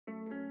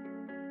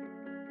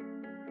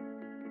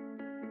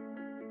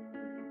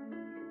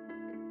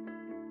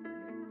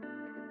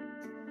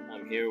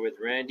I'm here with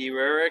Randy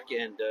Rarick,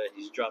 and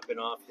he's dropping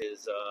off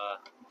his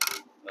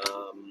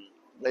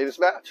latest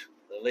batch.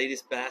 The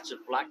latest batch of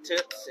black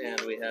tips,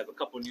 and we have a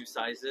couple new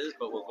sizes,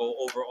 but we'll go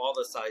over all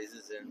the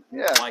sizes and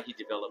why he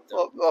developed them.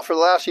 Well, for the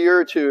last year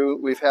or two,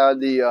 we've had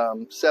the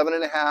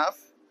 7.5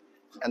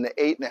 and the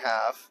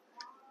 8.5,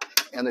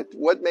 and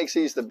what makes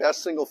these the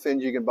best single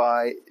fins you can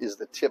buy is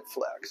the tip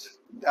flex.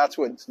 That's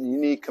what's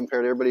unique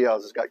compared to everybody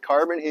else. It's got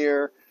carbon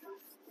here,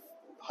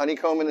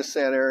 honeycomb in the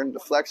center, the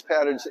flex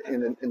patterns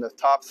in the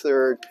top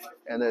third,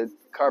 and the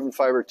carbon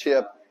fiber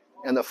tip.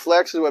 And the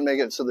flex is what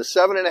makes it. So the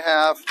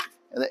 7.5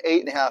 and the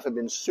 8.5 have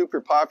been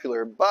super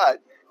popular,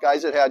 but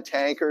guys that had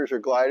tankers or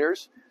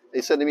gliders, they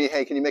said to me,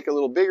 hey, can you make a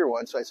little bigger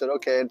one? So I said,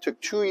 okay, and it took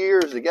 2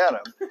 years to get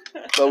them.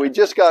 But we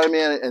just got them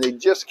in, and they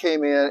just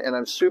came in, and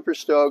I'm super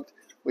stoked.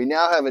 We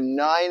now have a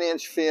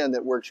 9-inch fin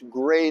that works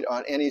great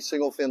on any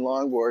single fin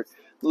longboard.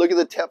 Look at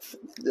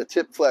the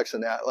tip flex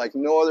in that, like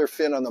no other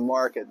fin on the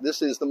market.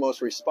 This is the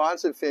most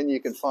responsive fin you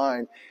can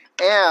find.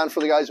 And for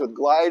the guys with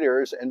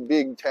gliders and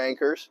big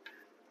tankers,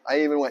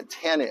 I even went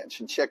 10-inch,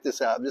 and check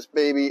this out. This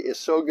baby is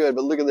so good,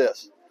 but look at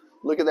this.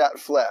 Look at that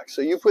flex.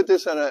 So you put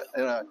this in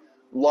a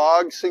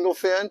log single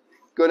fin,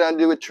 go down and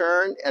do a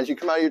turn. As you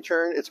come out of your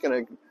turn, it's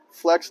going to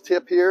flex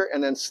tip here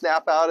and then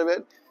snap out of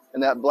it.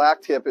 And that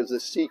black tip is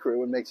the secret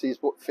what makes these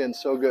fins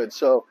so good.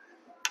 So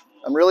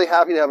I'm really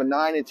happy to have a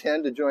 9 and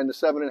 10 to join the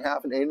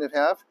 7.5 and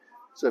 8.5.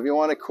 So if you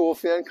want a cool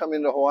fin, come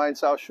into Hawaiian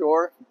South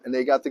Shore, and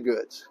they got the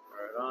goods.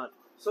 Right on.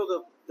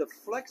 So the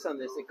flex on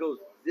this, it goes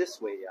this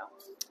way, yeah?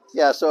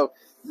 Yeah, so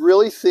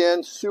really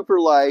thin, super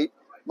light.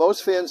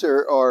 Most fins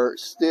are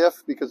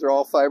stiff because they're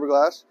all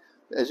fiberglass.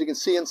 As you can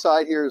see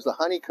inside here is the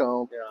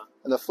honeycomb,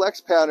 and the flex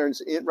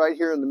pattern's right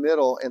here in the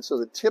middle, and so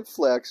the tip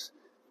flex,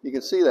 you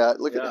can see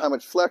that. Look at how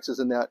much flex is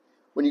in that.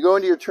 When you go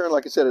into your turn,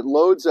 like I said, it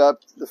loads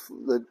up,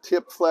 the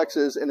tip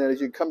flexes, and then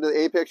as you come to the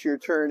apex of your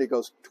turn, it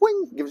goes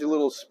twing, gives you a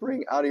little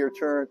spring out of your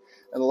turn,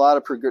 and a lot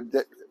of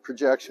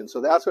projection.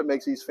 So that's what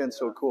makes these fins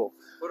so cool.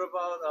 What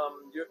about,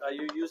 are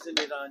you using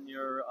it on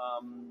your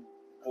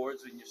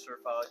boards when you surf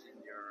out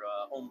in your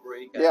home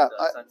break at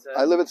Sunset?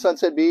 I live at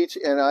Sunset Beach,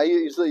 and I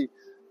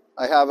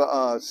have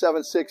a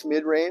 7.6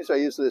 mid-range. I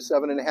use the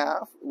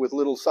 7.5 with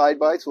little side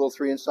bites, little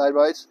 3-inch side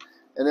bites.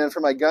 And then for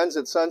my guns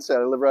at Sunset,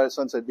 I live right at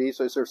Sunset Beach,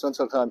 so I surf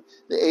Sunset time.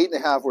 The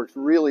 8.5 works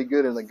really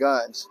good in the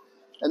guns.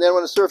 And then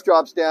when the surf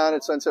drops down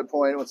at Sunset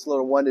Point, it's a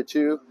little 1 to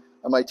 2.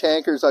 On my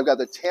tankers, I've got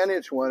the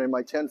 10-inch one in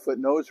my 10-foot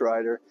nose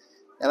rider.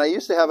 And I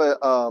used to have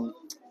a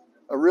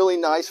really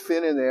nice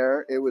fin in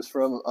there. It was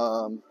from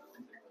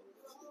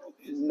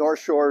North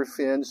Shore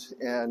Fins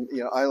and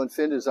Island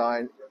Fin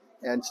Design.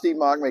 And Steve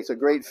Mock makes a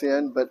great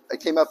fin, but I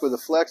came up with a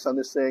flex on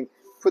this thing,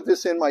 put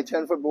this in my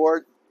 10-foot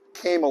board,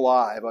 came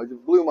alive. I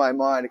just blew my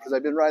mind because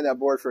I've been riding that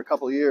board for a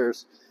couple of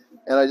years,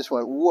 and I just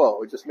went,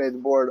 whoa, it just made the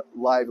board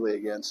lively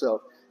again.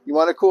 So you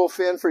want a cool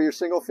fin for your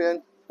single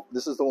fin?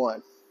 This is the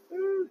one.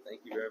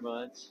 Thank you very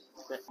much.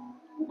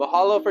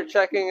 Mahalo for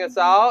checking us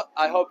out.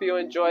 I hope you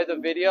enjoyed the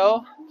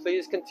video.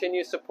 Please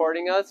continue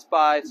supporting us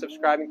by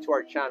subscribing to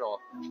our channel.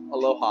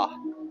 Aloha.